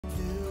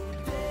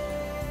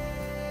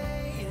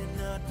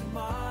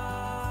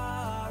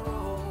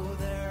tomorrow.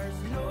 There's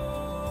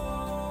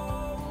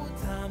no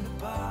time to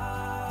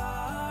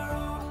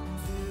borrow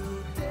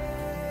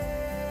today.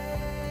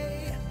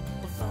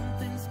 Well,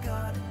 something's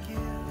gotta give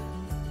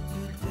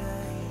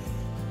today.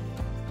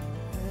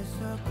 It's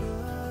a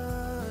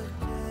good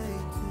day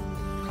to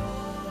live.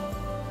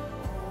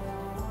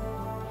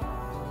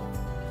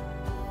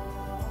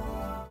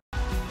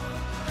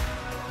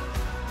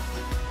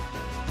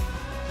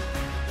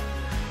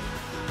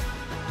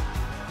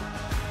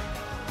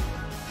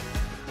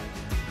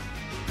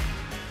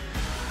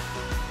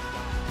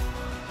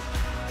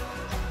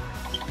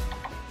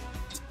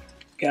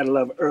 Gotta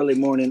love early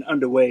morning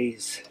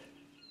underways.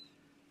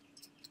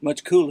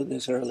 Much cooler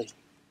this early.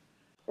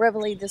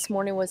 Reveille this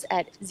morning was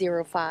at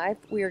 05.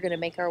 We are going to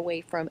make our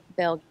way from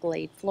Belle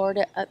Glade,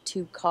 Florida up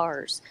to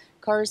KARS.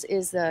 KARS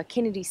is the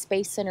Kennedy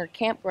Space Center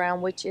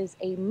campground, which is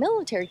a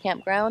military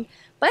campground,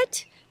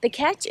 but the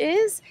catch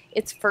is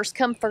it's first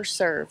come, first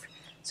serve.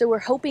 So we're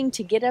hoping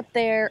to get up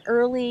there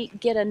early,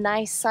 get a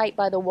nice site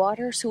by the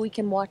water so we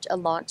can watch a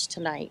launch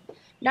tonight.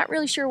 Not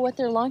really sure what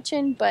they're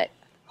launching, but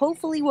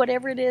hopefully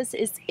whatever it is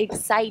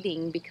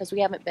exciting because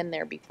we haven't been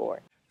there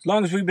before. As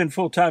long as we've been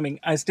full timing,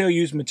 I still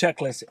use my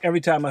checklist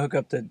every time I hook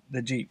up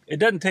the Jeep. It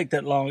doesn't take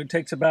that long. It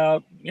takes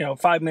about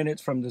 5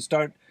 minutes from the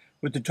start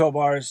with the 12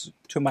 bars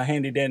to my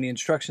handy dandy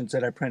instructions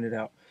that I printed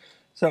out.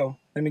 So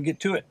let me get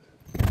to it.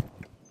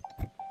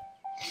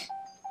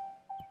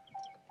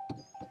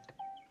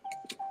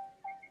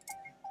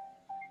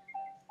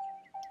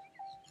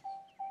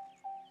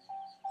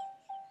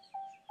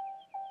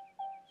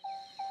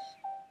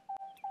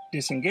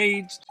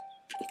 Disengaged.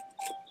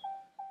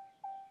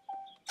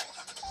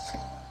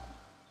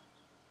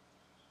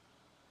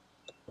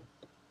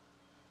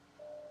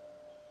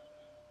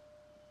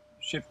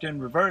 Shift in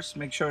reverse,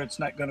 make sure it's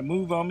not going to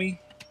move on me.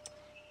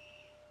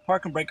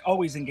 Park and brake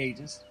always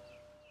engages.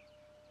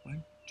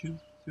 1, 2,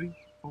 3,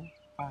 4,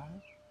 5.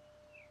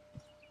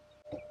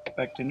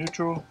 Back to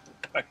neutral,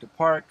 back to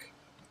park.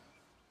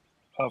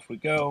 Off we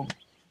go.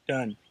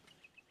 Done.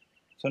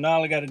 So now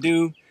all I got to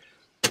do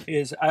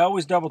is I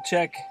always double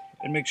check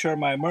and make sure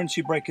my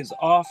emergency brake is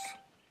off,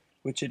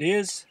 which it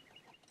is.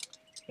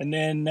 And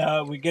then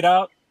we get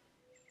out,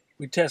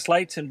 we test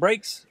lights and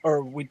brakes,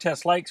 or we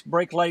test lights,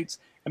 brake lights,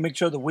 and make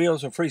sure the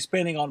wheels are free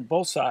spinning on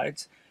both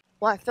sides.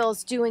 While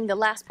Phil's doing the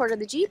last part of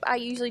the Jeep, I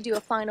usually do a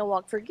final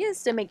walk for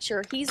Giz to make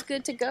sure he's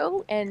good to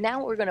go. And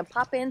now we're going to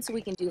pop in so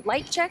we can do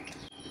light check.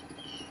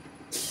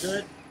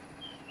 Good.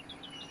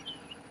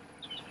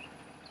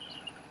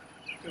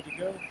 Good to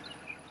go.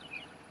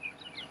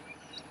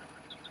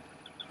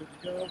 Good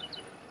to go.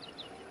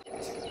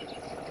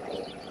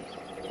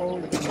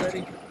 Forward and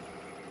ready.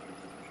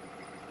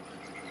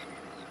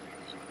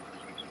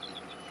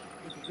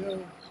 Good to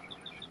go.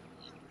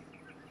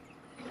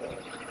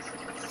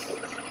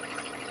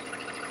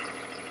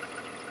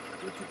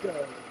 Good to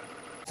go.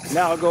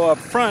 Now I'll go up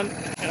front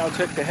and I'll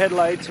check the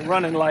headlights,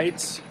 running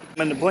lights,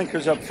 and the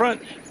blinkers up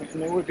front, and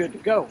then we're good to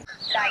go.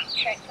 Light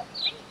check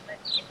complete.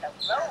 Let's hit the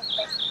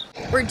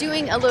road. We're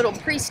doing a little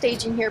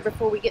pre-staging here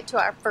before we get to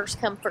our first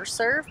come, first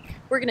serve.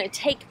 We're going to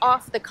take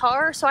off the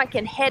car so I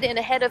can head in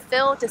ahead of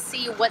Phil to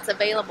see what's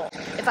available.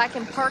 If I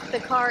can park the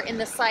car in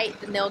the site,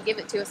 then they'll give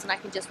it to us and I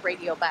can just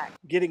radio back.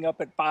 Getting up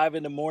at 5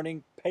 in the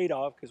morning paid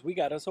off because we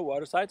got us a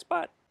waterside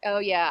spot. Oh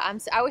yeah,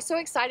 I was so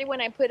excited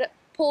when I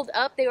pulled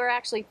up. There were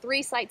actually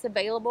 3 sites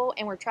available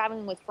and we're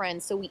traveling with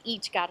friends, so we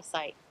each got a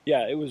site.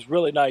 Yeah, it was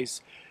really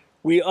nice.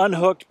 We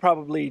unhooked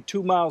probably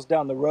 2 miles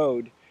down the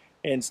road,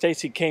 and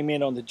Stacy came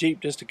in on the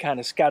Jeep just to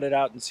kind of scout it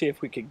out and see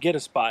if we could get a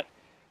spot.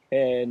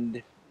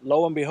 And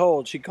lo and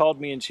behold, she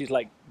called me and she's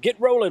like, "Get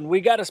rolling,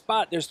 we got a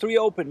spot. There's 3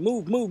 open.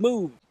 Move, move,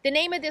 move." The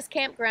name of this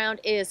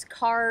campground is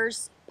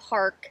KARS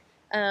Park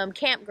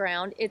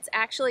Campground. It's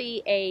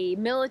actually a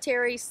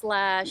military /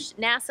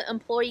 NASA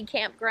employee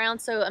campground,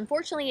 so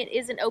unfortunately it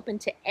isn't open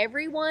to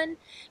everyone,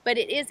 but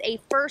it is a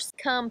first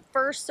come,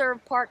 first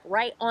serve park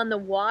right on the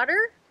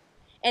water.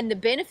 And the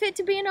benefit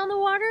to being on the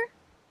water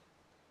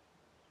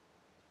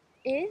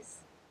is?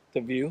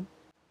 The view?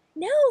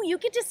 No, you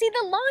get to see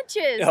the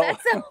launches. Oh.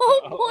 That's the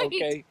whole point.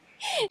 Okay.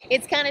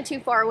 It's kind of too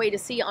far away to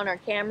see on our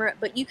camera,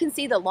 but you can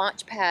see the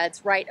launch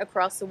pads right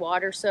across the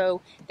water.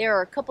 So there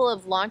are a couple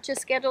of launches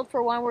scheduled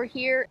for while we're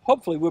here.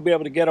 Hopefully we'll be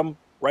able to get them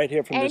right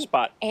here from this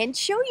spot. And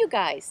show you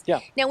guys. Yeah.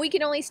 Now we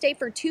can only stay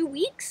for 2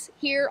 weeks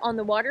here on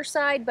the water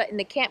side, but in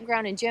the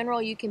campground in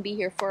general, you can be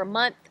here for a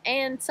month,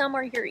 and some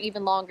are here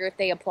even longer if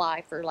they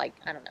apply for, like,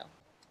 I don't know,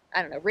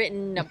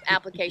 written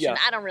application.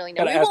 Yeah. I don't really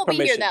know. We won't be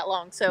here that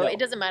long, so it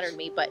doesn't matter to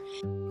me, but...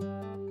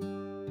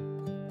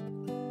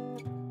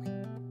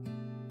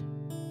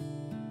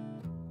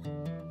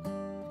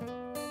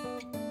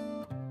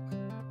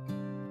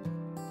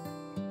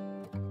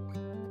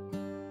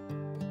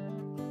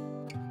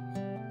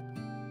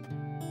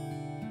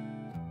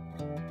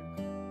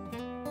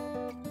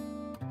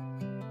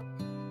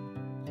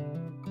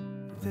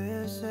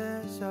 This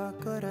is as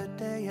good a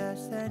day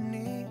as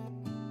any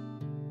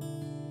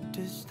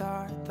to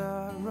start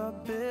the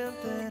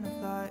rebuilding of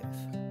life.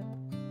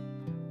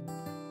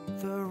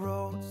 The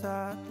roads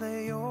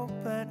sadly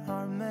open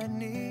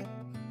harmony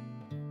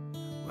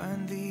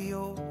when the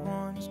old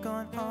one's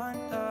gone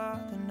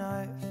under the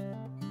knife,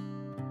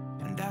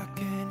 and I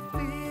can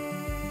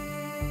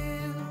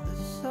feel the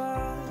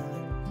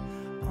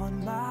sun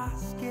on my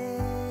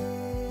skin.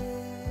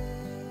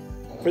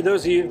 For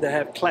those of you that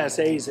have Class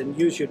A's and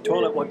use your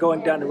toilet while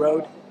going down the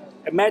road,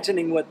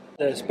 imagining what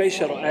the space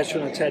shuttle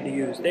astronauts had to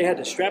use. They had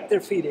to strap their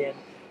feet in,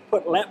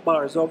 put lamp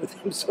bars over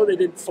them so they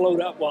didn't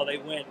float up while they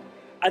went.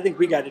 I think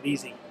we got it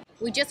easy.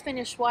 We just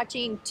finished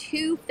watching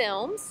 2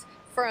 films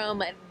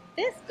from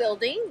this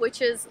building,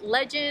 which is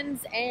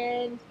Legends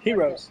and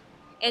Heroes.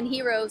 And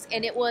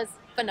it was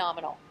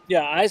phenomenal.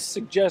 Yeah, I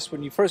suggest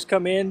when you first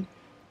come in,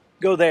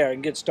 go there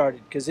and get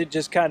started, because it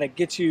just kind of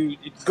gets you,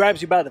 it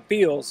grabs you by the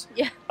feels.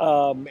 Yeah.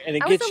 And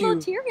it gets you. I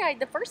was a little teary-eyed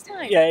the first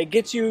time. Yeah, it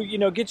gets you,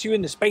 gets you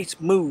in the space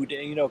mood,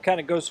 and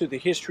kind of goes through the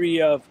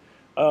history of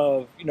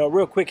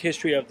real quick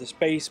history of the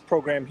space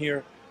program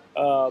here.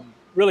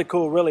 Really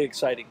cool, really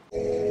exciting.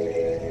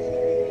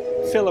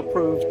 Phil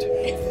approved.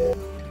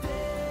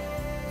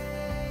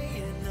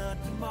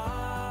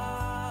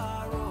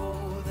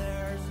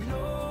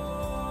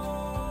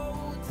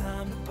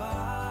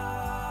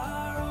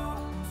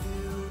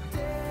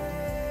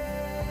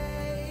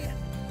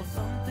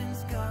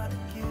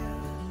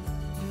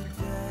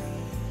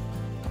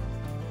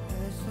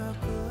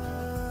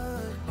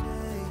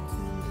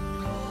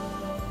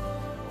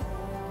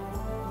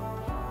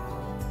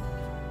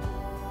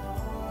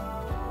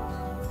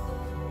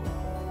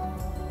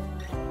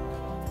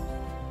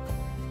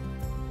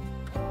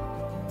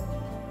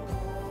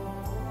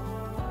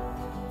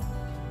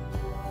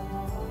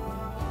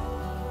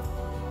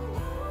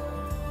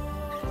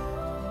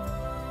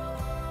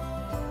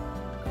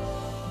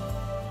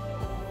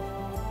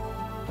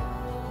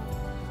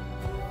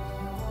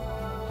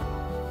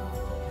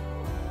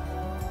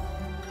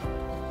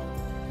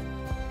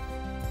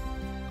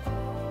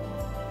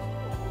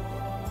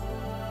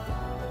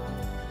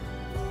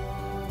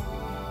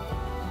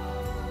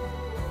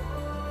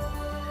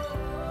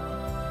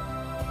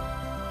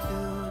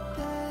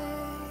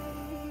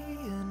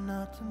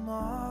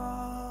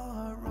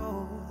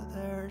 Tomorrow,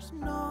 there's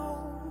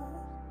no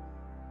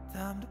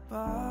time to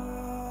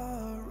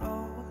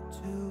borrow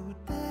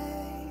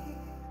today.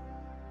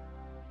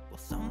 Well,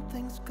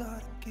 something's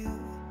gotta give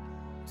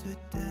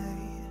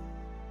today.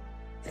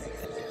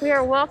 We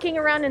are walking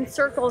around in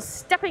circles,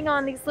 stepping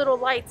on these little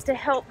lights to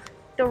help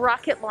the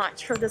rocket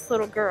launch for this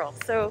little girl.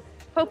 So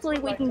hopefully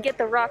we can get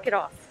the rocket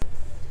off.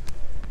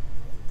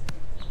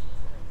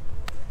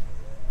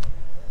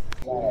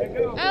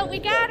 Oh, we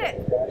got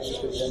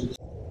it!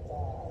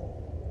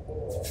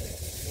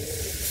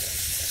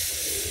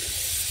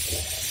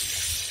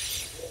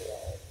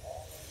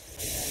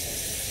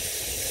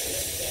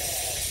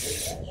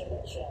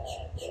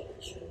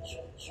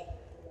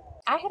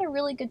 I had a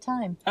really good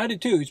time. I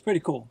did too. It's pretty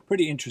cool,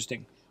 pretty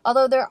interesting.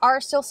 Although there are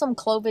still some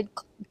COVID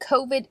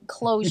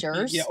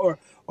closures. Yeah, or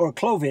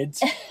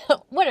Clovids.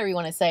 Whatever you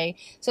want to say.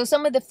 So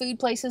some of the food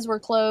places were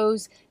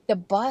closed. The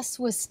bus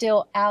was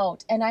still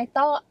out, and I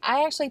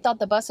actually thought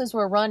the buses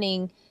were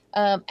running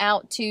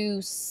out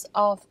to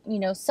off,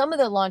 some of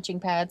the launching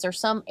pads or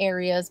some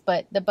areas,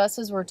 but the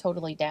buses were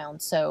totally down.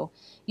 So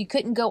you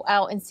couldn't go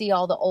out and see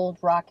all the old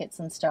rockets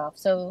and stuff.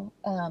 So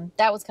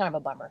that was kind of a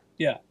bummer.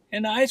 Yeah,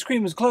 and the ice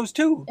cream was closed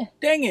too.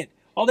 Dang it!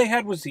 All they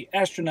had was the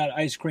astronaut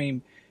ice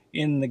cream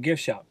in the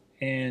gift shop,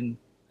 and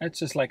that's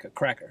just like a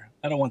cracker.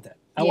 I don't want that.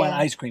 I want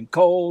ice cream,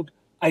 cold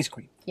ice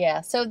cream.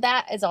 Yeah, so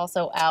that is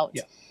also out.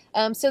 Yeah.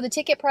 So the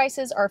ticket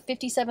prices are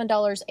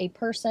 $57 a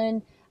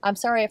person. I'm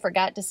sorry, I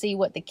forgot to see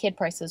what the kid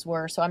prices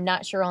were, so I'm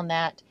not sure on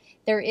that.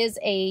 There is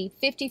a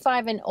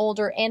 55 and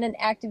older and an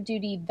active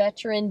duty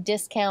veteran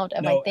discount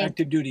of, I think,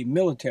 active duty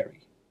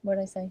military. What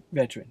did I say?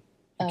 Veteran.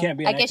 You can't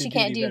be. I guess you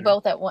can't do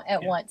both at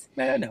once.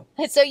 I know.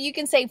 So you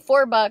can save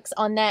 $4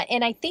 on that,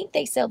 and I think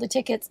they sell the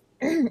tickets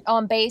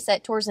on base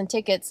at Tours and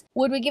Tickets.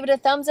 Would we give it a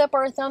thumbs up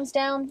or a thumbs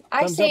down?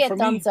 I say a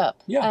thumbs up.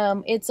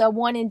 Yeah. It's a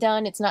one and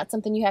done. It's not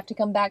something you have to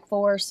come back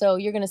for. So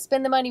you're going to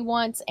spend the money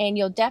once, and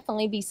you'll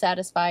definitely be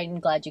satisfied and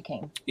glad you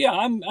came. Yeah,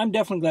 I'm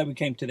definitely glad we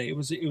came today. It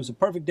was a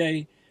perfect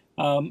day,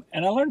 and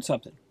I learned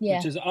something,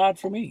 which is odd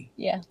for me.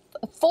 Yeah.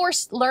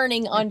 Forced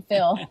learning on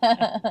Phil.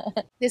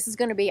 This is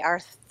going to be our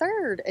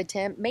 3rd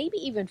attempt, maybe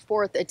even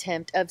 4th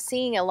attempt of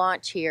seeing a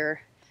launch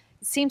here.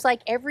 It seems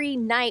like every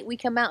night we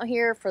come out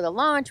here for the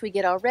launch, we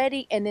get all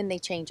ready, and then they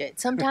change it.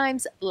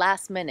 Sometimes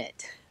last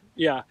minute.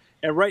 Yeah,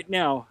 and right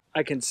now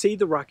I can see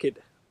the rocket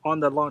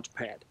on the launch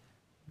pad.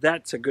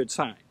 That's a good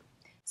sign.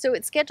 So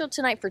it's scheduled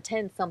tonight for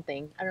 10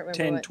 something. I don't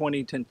remember.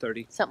 10:20,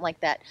 10:30. Something like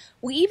that.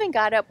 We even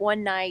got up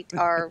one night,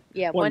 or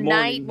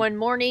one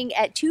morning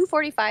at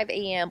 2:45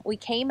 a.m. We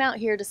came out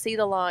here to see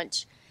the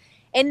launch.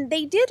 And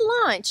they did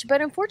launch,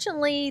 but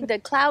unfortunately the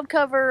cloud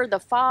cover, the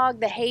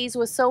fog, the haze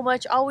was so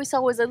much. All we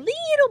saw was a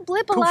little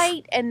blip of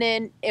light, and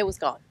then it was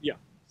gone. Yeah,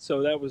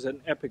 so that was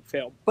an epic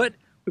fail. But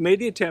we made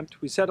the attempt.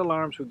 We set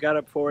alarms. We got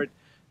up for it.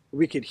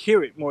 We could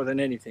hear it more than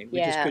anything. We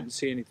just couldn't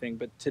see anything.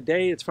 But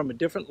today it's from a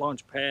different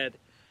launch pad.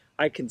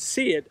 I can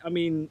see it. I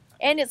mean,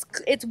 and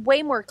it's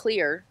way more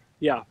clear.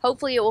 yeah.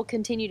 Hopefully it will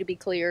continue to be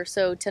clear,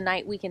 so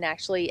tonight we can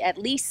actually at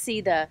least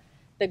see the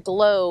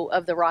glow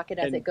of the rocket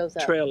as it goes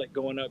up. Trail it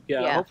going up.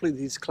 Yeah, Yeah. hopefully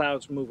these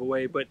clouds move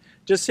away, but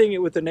just seeing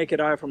it with the naked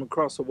eye from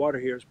across the water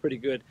here is pretty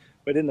good.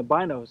 But in the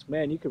binos,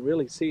 man, you can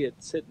really see it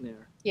sitting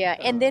there. Yeah,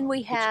 and then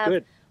we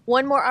have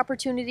one more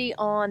opportunity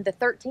on the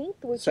 13th,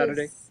 which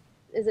Saturday.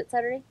 Is it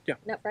Saturday? Yeah.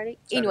 Not Friday?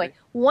 Saturday. Anyway,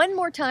 one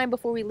more time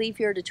before we leave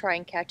here to try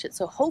and catch it.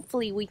 So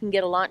hopefully we can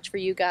get a launch for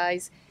you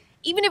guys,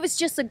 even if it's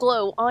just a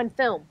glow on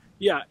film.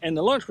 Yeah, and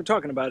the launch we're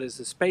talking about is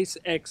the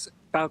SpaceX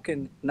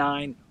Falcon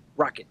 9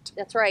 rocket.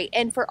 That's right.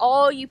 And for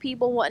all you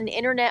people wanting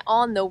internet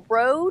on the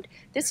road,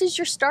 this is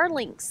your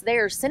Starlinks.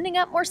 They're sending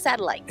up more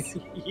satellites.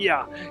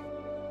 Yeah.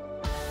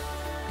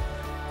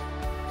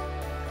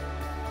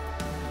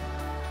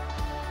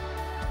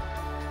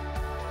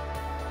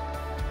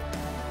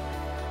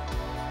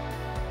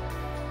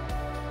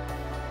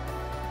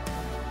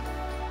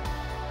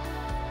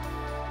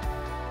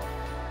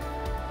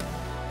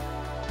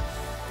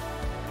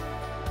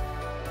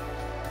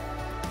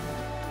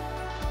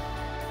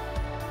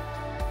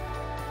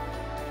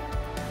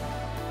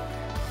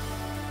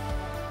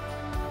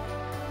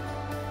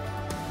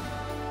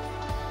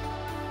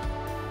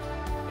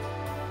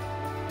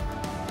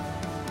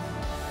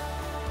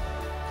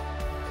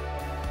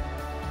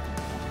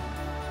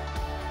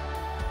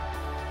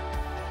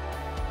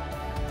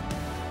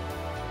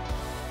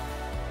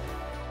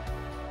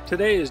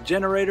 Today is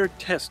generator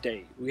test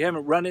day. We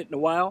haven't run it in a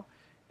while,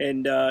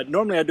 and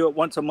normally I do it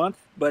once a month,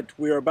 but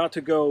we're about to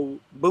go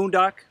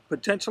boondock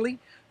potentially,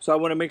 so I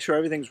want to make sure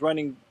everything's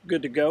running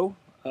good to go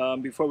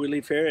before we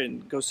leave here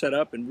and go set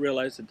up and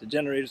realize that the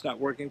generator's not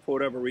working for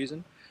whatever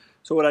reason.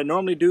 So what I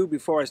normally do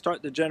before I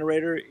start the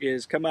generator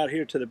is come out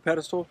here to the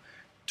pedestal,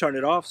 turn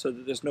it off so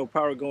that there's no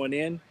power going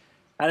in.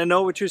 And I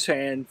know what you're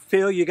saying,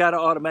 Phil, you got an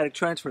automatic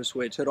transfer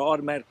switch, it'll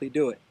automatically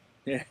do it.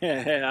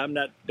 I'm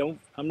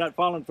not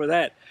falling for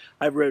that.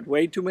 I've read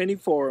way too many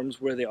forums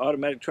where the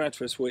automatic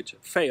transfer switch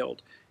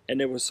failed and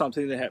there was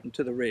something that happened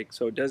to the rig.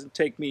 So it doesn't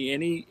take me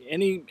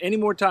any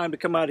more time to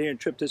come out here and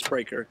trip this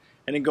breaker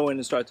and then go in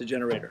and start the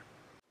generator.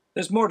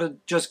 There's more to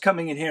just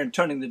coming in here and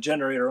turning the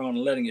generator on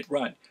and letting it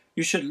run.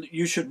 You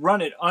should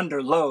run it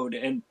under load,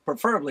 and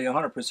preferably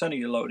 100% of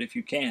your load if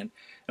you can.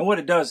 And what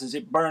it does is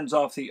it burns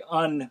off the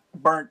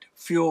unburnt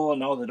fuel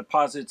and all the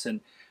deposits,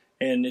 and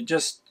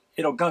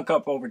it'll gunk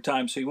up over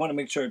time. So you want to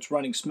make sure it's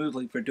running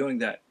smoothly for doing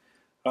that,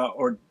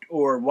 or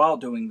while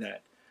doing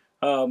that.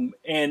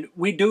 And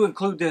we do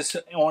include this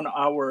on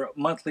our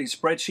monthly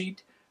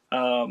spreadsheet.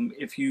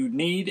 If you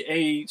need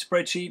a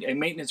spreadsheet, a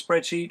maintenance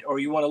spreadsheet, or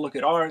you want to look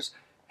at ours,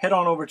 head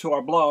on over to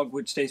our blog,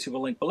 which Stacy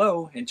will link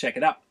below, and check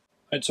it out.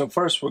 All right, so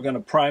first we're going to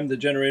prime the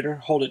generator,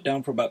 hold it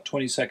down for about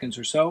 20 seconds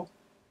or so.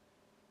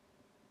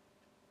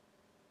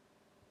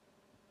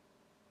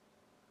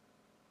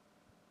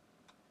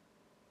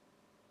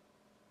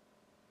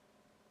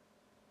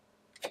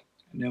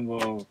 And then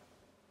we'll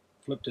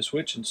flip the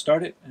switch and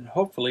start it, and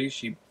hopefully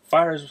she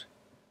fires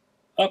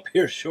up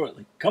here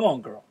shortly. Come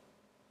on, girl.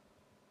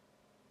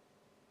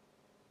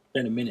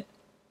 In a minute.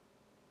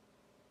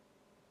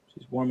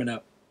 She's warming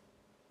up.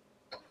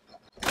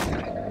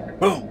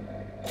 Boom.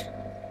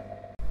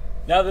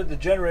 Now that the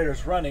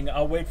generator's running,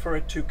 I'll wait for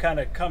it to kind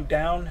of come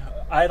down,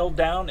 idle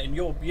down, and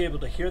you'll be able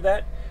to hear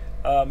that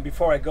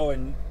before I go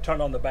and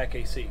turn on the back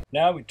AC.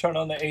 Now we turn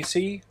on the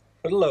AC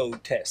for the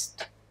load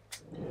test.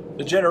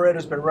 The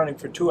generator's been running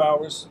for 2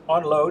 hours.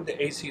 On load,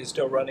 the AC is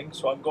still running,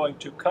 so I'm going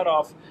to cut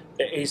off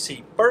the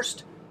AC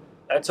first.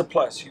 That's a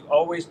plus. You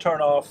always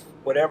turn off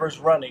whatever's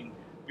running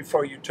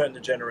before you turn the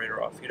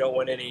generator off. You don't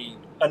want any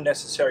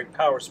unnecessary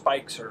power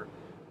spikes or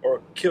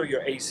kill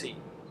your AC.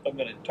 I'm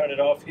going to turn it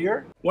off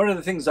here. One of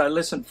the things I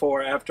listen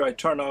for after I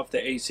turn off the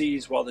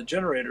ACs while the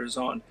generator is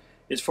on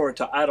is for it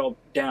to idle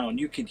down.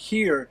 You can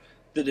hear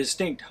the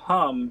distinct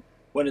hum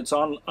when it's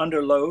on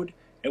under load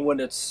and when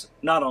it's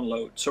not on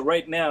load. So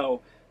right now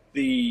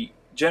the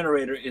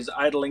generator is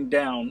idling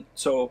down.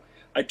 So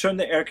I turned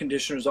the air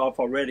conditioners off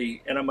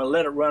already, and I'm going to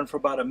let it run for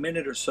about a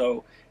minute or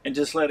so and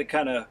just let it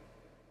kind of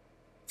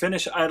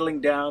finish idling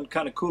down,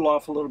 kind of cool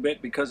off a little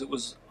bit because it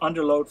was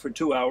under load for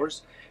 2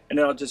 hours, and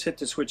then I'll just hit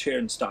the switch here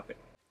and stop it.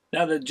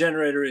 Now that the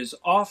generator is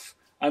off,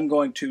 I'm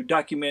going to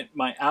document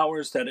my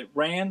hours that it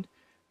ran.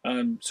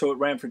 So it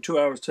ran for 2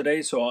 hours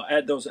today, so I'll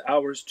add those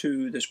hours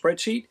to the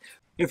spreadsheet.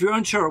 If you're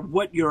unsure of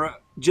what your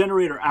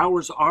generator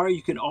hours are,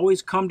 you can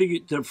always come to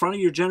the front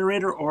of your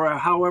generator or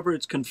however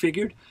it's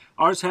configured.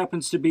 Ours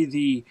happens to be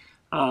the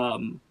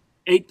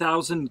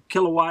 8,000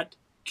 kilowatt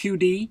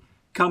QD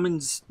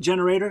Cummins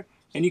generator,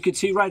 and you can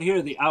see right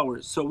here the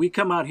hours. So we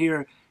come out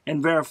here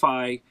and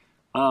verify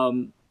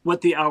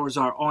what the hours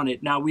are on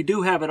it. Now we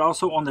do have it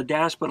also on the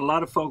dash, but a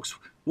lot of folks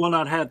will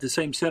not have the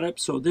same setup,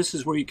 so this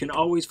is where you can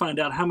always find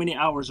out how many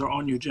hours are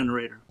on your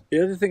generator.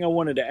 The other thing I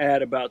wanted to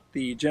add about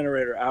the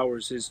generator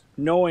hours is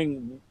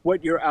knowing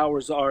what your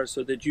hours are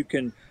so that you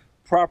can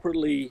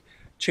properly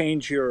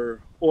change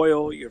your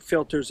oil, your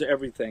filters,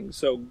 everything.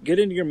 So get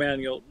into your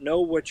manual, know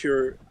what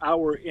your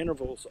hour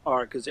intervals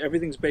are, because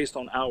everything's based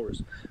on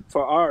hours.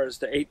 For ours,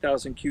 the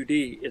 8000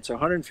 QD, it's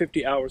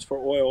 150 hours for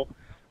oil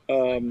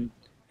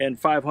and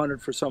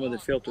 500 for some of the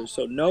filters.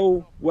 So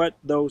know what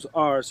those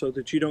are so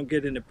that you don't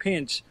get in a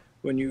pinch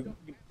when you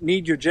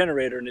need your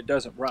generator and it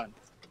doesn't run.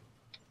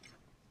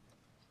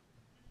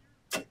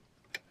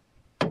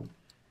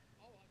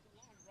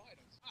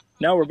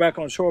 Now we're back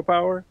on shore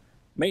power.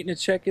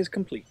 Maintenance check is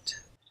complete.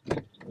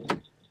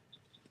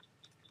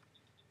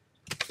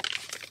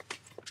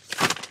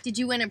 Did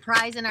you win a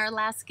prize in our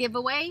last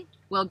giveaway?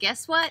 Well,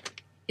 guess what?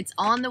 It's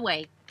on the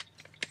way.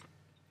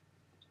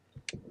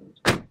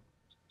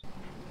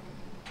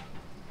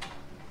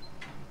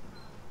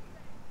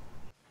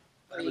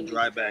 I have a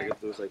dry bag if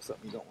there's like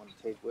something you don't want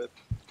to take with.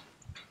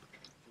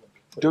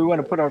 Do we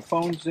want to put our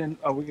phones in?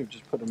 Oh, we can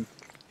just put them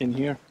in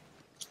here.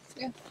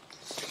 Yeah.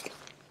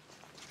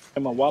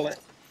 And my wallet.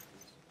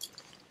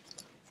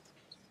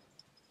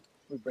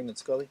 We bringing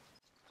Scully?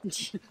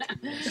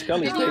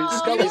 Scully's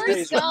Poor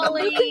days.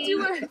 Scully. You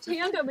can do a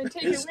tandem and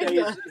take His it with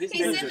you. days,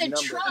 He's in the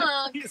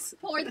trunk.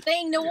 Poor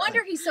thing. No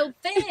wonder he's so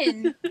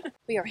thin.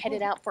 We are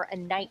headed out for a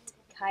night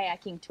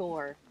kayaking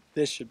tour.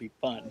 This should be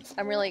fun.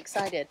 I'm really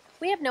excited.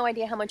 We have no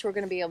idea how much we're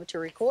going to be able to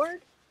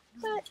record,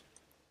 but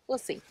we'll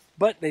see.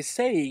 But they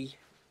say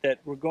that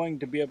we're going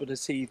to be able to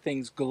see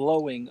things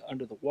glowing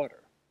under the water.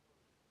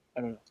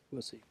 I don't know.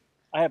 We'll see.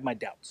 I have my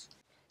doubts.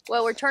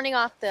 Well, we're turning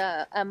off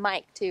the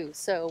mic too,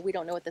 so we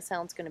don't know what the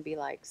sound's going to be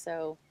like.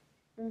 So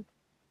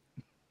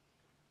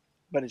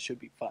But it should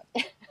be fun.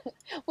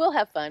 we'll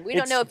have fun. We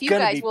don't It's know if you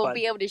gonna guys be will fun.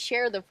 be able to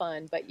share the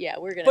fun, but yeah,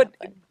 we're going to have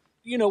But, fun.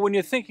 you know, when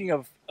you're thinking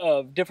of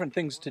different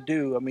things to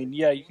do, I mean,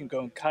 yeah, you can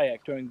go and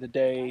kayak during the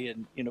day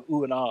and, you know,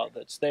 ooh and ah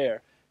that's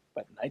there.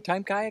 But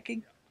nighttime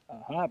kayaking?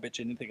 I bet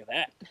you didn't think of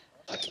that.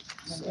 I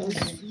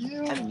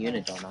have a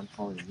unit on. I'm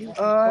calling you.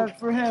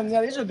 For him,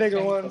 yeah, these are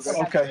bigger ones.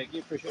 Okay.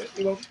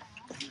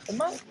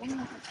 Am I?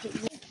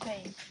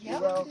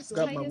 Well,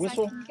 Got my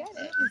whistle.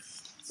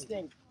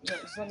 stink. Yeah,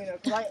 just let me know.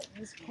 'Cause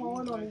this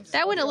calling on these.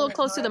 That went a little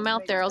close to the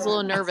mouth there. I was a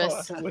little nervous.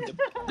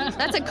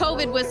 That's a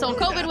COVID whistle.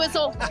 COVID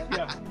whistle.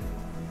 Yeah.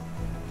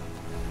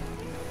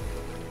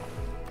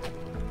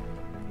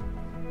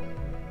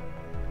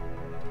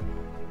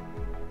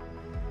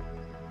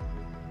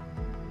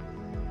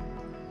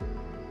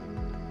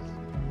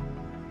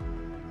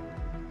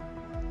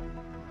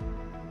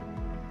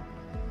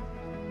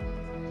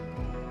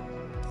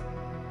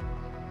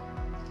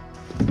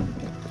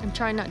 I'm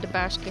trying not to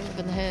bash Caleb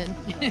in the head.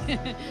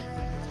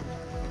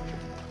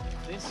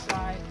 This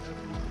side of the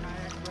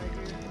kayak right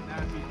here, and that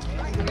would be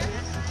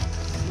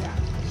yeah.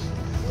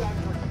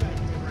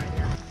 Right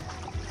here.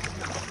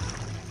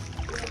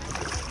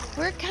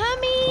 We're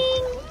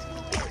coming.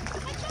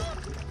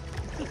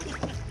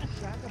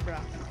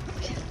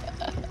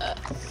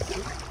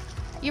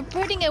 You're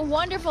putting a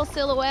wonderful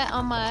silhouette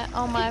on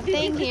my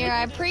thing here.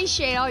 I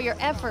appreciate all your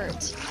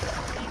effort.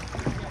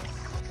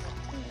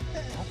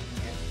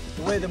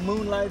 The way the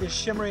moonlight is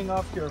shimmering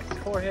off your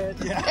forehead.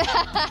 Yeah.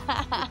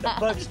 With the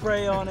bug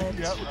spray on it.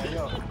 Yep, I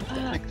know.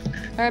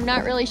 I'm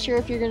not really sure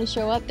if you're going to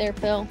show up there,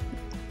 Phil.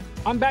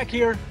 I'm back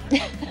here.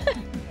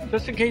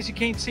 Just in case you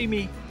can't see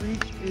me. Reach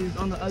is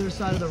on the other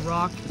side of the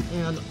rock,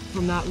 and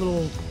from that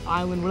little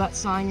island where that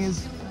sign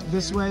is,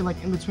 this way,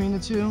 like in between the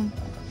two,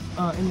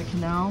 in the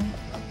canal.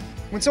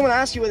 When someone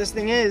asks you what this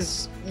thing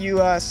is, you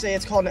say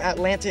it's called an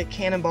Atlantic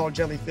cannonball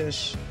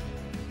jellyfish.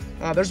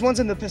 There's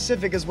ones in the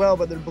Pacific as well,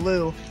 but they're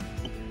blue.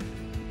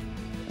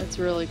 That's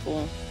really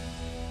cool.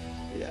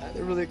 Yeah,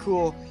 they're really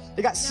cool.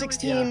 They got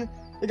 16. Yeah.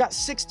 They got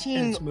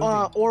 16 it's moving.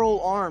 oral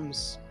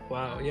arms.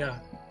 Wow, yeah.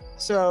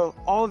 So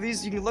all of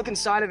these, you can look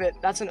inside of it.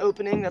 That's an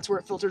opening. That's where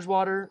it filters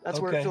water. That's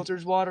where it Okay.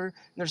 filters water. And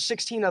there's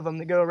 16 of them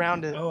that go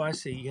around it. Oh, I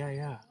see. Yeah,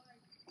 yeah.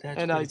 That's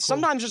And pretty cool.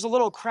 sometimes there's a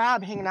little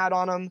crab hanging out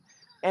on them.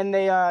 And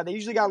they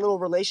usually got a little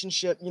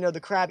relationship. You know,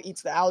 the crab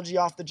eats the algae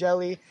off the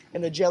jelly,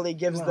 and the jelly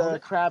gives the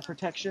crab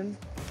protection.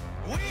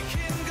 We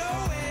can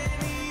go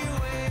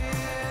anywhere.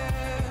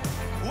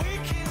 We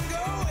can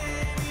go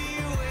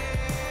anywhere.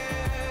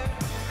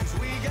 'Cause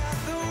we got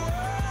the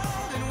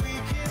world and we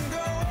can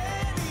go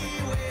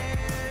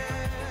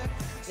anywhere.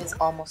 It's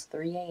almost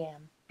 3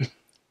 a.m.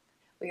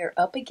 We are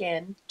up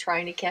again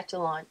trying to catch a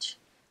launch.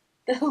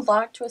 The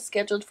launch was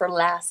scheduled for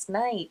last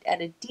night at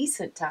a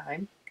decent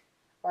time.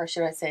 Or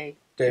should I say,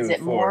 is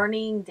it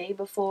morning, day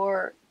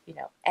before? You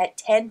know, at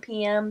 10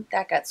 p.m.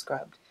 that got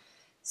scrubbed.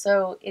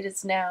 So it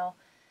is now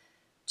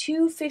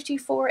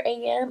 2:54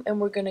 a.m. and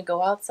we're going to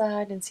go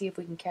outside and see if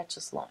we can catch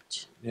this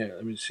launch. Yeah,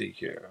 let me see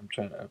here. I'm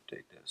trying to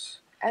update this.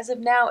 As of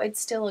now, it's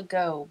still a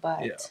go,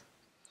 but Yeah.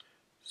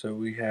 So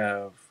we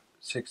have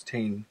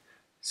 16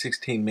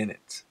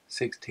 minutes.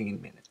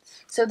 16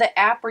 minutes. So the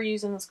app we're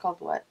using is called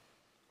what?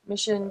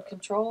 Mission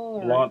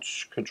Control? Or?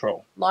 Launch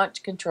control.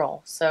 Launch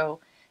Control. So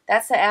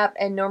that's the app,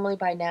 and normally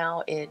by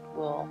now it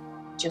will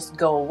just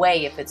go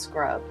away if it's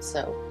scrubbed.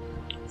 So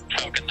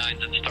Falcon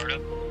 9's at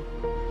startup.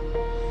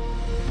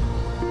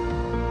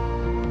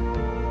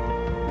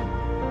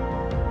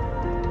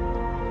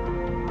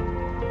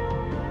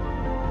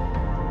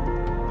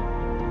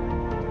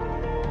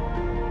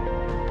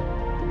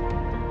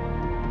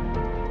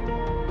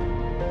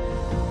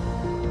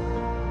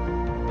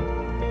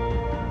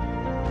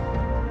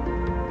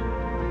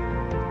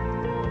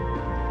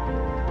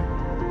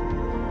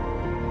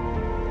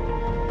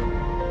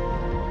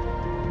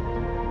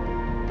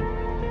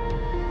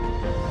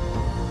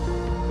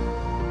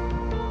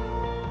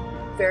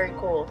 Very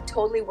cool.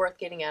 Totally worth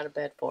getting out of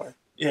bed for.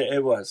 Yeah,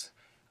 it was.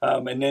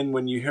 And then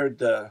when you heard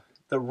the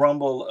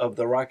rumble of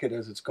the rocket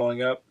as it's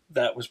going up,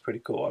 that was pretty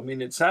cool. I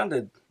mean, it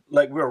sounded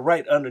like we were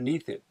right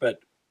underneath it, but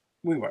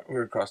we weren't. We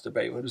were across the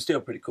bay. It was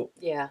still pretty cool.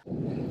 Yeah.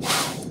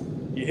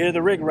 You hear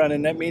the rig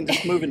running, that means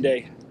it's moving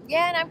day.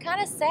 Yeah, and I'm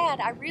kind of sad.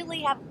 I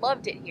really have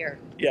loved it here.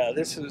 Yeah,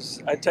 this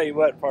is, I tell you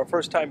what, for our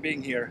first time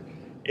being here,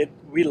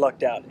 we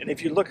lucked out. And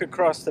if you look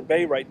across the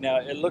bay right now,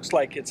 it looks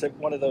like it's at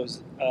one of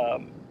those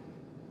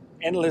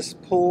endless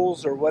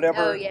pools or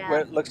whatever, Oh, yeah. where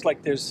it looks like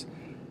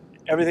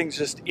everything's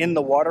just in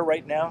the water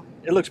right now.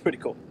 It looks pretty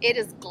cool. It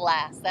is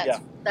glass. Yeah.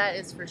 That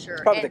is for sure.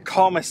 It's probably the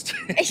calmest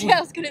Yeah,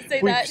 I was going to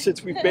say that.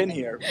 since we've been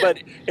here.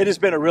 But it has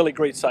been a really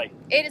great sight.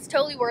 It is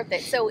totally worth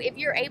it. So if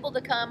you're able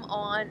to come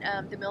on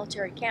the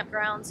military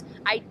campgrounds,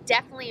 I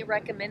definitely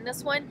recommend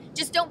this one.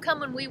 Just don't come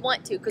when we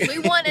want to, because we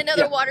want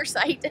another water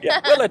site.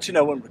 Yeah, we'll let you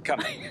know when we're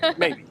coming.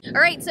 Maybe.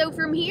 All right, so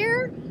from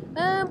here,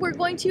 we're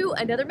going to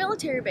another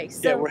military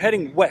base. So. Yeah, we're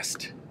heading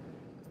west.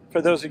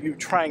 For those of you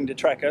trying to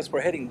track us,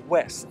 we're heading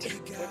west.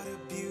 You got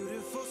a beautiful